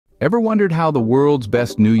Ever wondered how the world's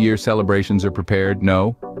best New Year celebrations are prepared?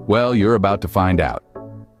 No? Well, you're about to find out.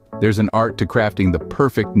 There's an art to crafting the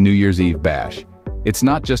perfect New Year's Eve bash. It's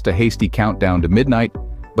not just a hasty countdown to midnight,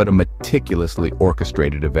 but a meticulously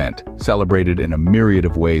orchestrated event, celebrated in a myriad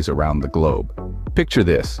of ways around the globe. Picture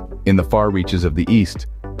this: in the far reaches of the East,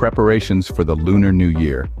 preparations for the Lunar New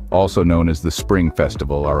Year, also known as the Spring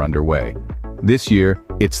Festival, are underway. This year,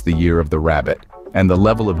 it's the Year of the Rabbit, and the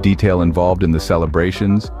level of detail involved in the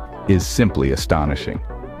celebrations is simply astonishing.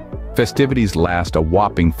 Festivities last a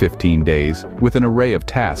whopping 15 days, with an array of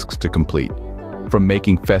tasks to complete. From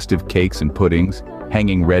making festive cakes and puddings,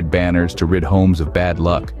 hanging red banners to rid homes of bad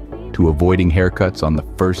luck, to avoiding haircuts on the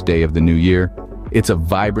first day of the new year, it's a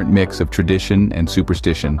vibrant mix of tradition and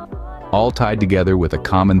superstition, all tied together with a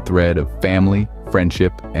common thread of family,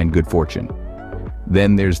 friendship, and good fortune.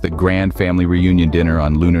 Then there's the grand family reunion dinner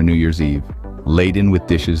on Lunar New Year's Eve, laden with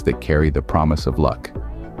dishes that carry the promise of luck.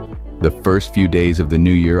 The first few days of the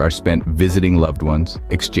new year are spent visiting loved ones,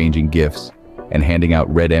 exchanging gifts, and handing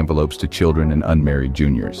out red envelopes to children and unmarried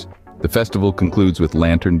juniors. The festival concludes with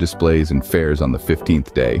lantern displays and fairs on the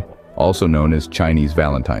 15th day, also known as Chinese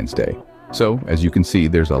Valentine's Day. So, as you can see,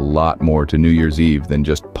 there's a lot more to New Year's Eve than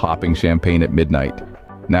just popping champagne at midnight.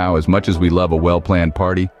 Now, as much as we love a well-planned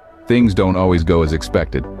party, things don't always go as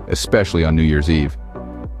expected, especially on New Year's Eve.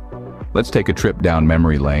 Let's take a trip down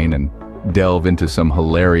memory lane and delve into some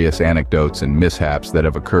hilarious anecdotes and mishaps that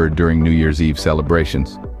have occurred during New Year's Eve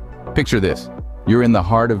celebrations. Picture this: you're in the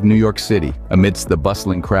heart of New York City, amidst the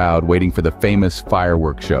bustling crowd waiting for the famous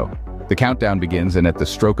fireworks show. The countdown begins, and at the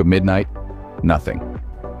stroke of midnight, nothing.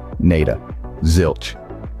 Nada. Zilch.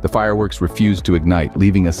 The fireworks refuse to ignite,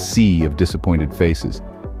 leaving a sea of disappointed faces.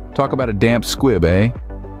 Talk about a damp squib, eh?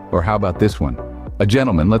 Or how about this one? A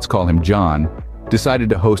gentleman, let's call him John, decided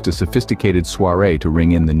to host a sophisticated soiree to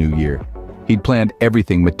ring in the new year. He'd planned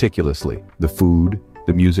everything meticulously: the food,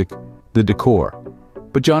 the music, the decor.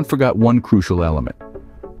 But John forgot one crucial element: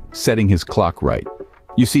 setting his clock right.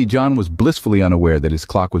 You see, John was blissfully unaware that his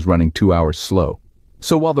clock was running 2 hours slow.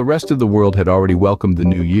 So while the rest of the world had already welcomed the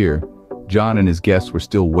new year, John and his guests were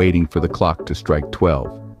still waiting for the clock to strike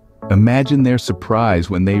 12. Imagine their surprise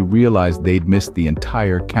when they realized they'd missed the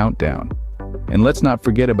entire countdown. And let's not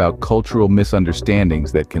forget about cultural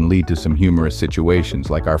misunderstandings that can lead to some humorous situations,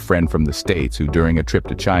 like our friend from the States who, during a trip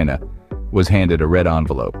to China, was handed a red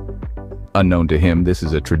envelope. Unknown to him, this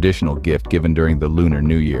is a traditional gift given during the Lunar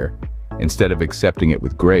New Year. Instead of accepting it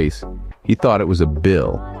with grace, he thought it was a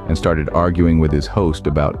bill and started arguing with his host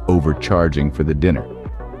about overcharging for the dinner.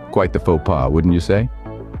 Quite the faux pas, wouldn't you say?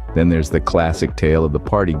 Then there's the classic tale of the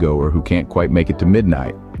partygoer who can't quite make it to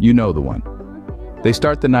midnight. You know the one. They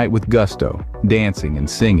start the night with gusto, dancing and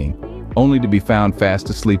singing, only to be found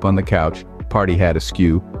fast asleep on the couch, party hat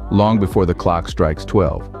askew, long before the clock strikes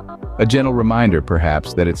 12. A gentle reminder,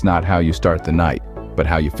 perhaps, that it's not how you start the night, but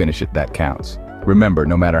how you finish it that counts. Remember,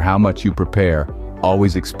 no matter how much you prepare,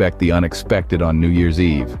 always expect the unexpected on New Year's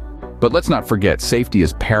Eve. But let's not forget, safety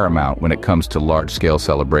is paramount when it comes to large-scale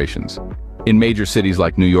celebrations. In major cities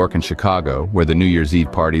like New York and Chicago, where the New Year's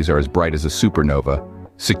Eve parties are as bright as a supernova,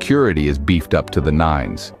 security is beefed up to the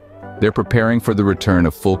nines. They're preparing for the return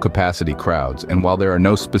of full-capacity crowds, and while there are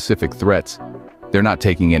no specific threats, they're not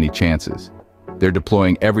taking any chances. They're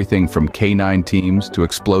deploying everything from K9 teams to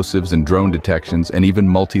explosives and drone detections and even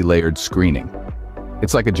multi-layered screening.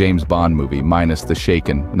 It's like a James Bond movie, minus the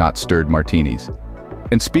shaken, not stirred martinis.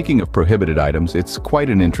 And speaking of prohibited items, it's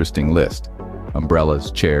quite an interesting list: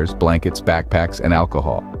 umbrellas, chairs, blankets, backpacks, and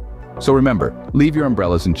alcohol. So remember, leave your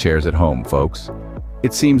umbrellas and chairs at home, folks.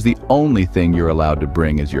 It seems the only thing you're allowed to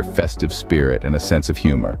bring is your festive spirit and a sense of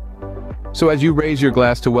humor. So as you raise your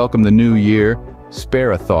glass to welcome the new year,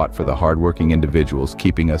 spare a thought for the hardworking individuals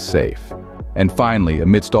keeping us safe. And finally,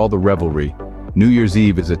 amidst all the revelry, New Year's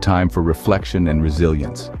Eve is a time for reflection and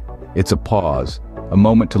resilience. It's a pause, a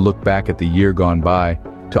moment to look back at the year gone by,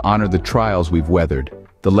 to honor the trials we've weathered,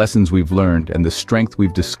 the lessons we've learned, and the strength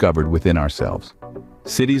we've discovered within ourselves.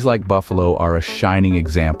 Cities like Buffalo are a shining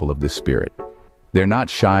example of this spirit. They're not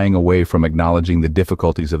shying away from acknowledging the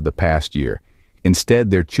difficulties of the past year.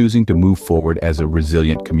 Instead, they're choosing to move forward as a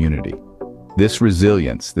resilient community. This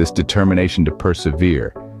resilience, this determination to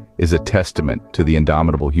persevere, is a testament to the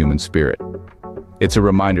indomitable human spirit. It's a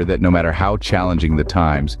reminder that no matter how challenging the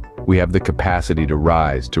times, we have the capacity to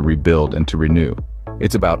rise, to rebuild, and to renew.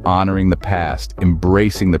 It's about honoring the past,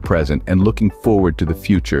 embracing the present, and looking forward to the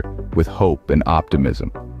future with hope and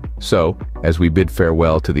optimism. So, as we bid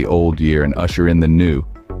farewell to the old year and usher in the new,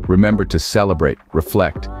 remember to celebrate,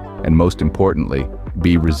 reflect, and most importantly,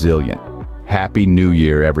 be resilient. Happy New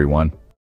Year, everyone.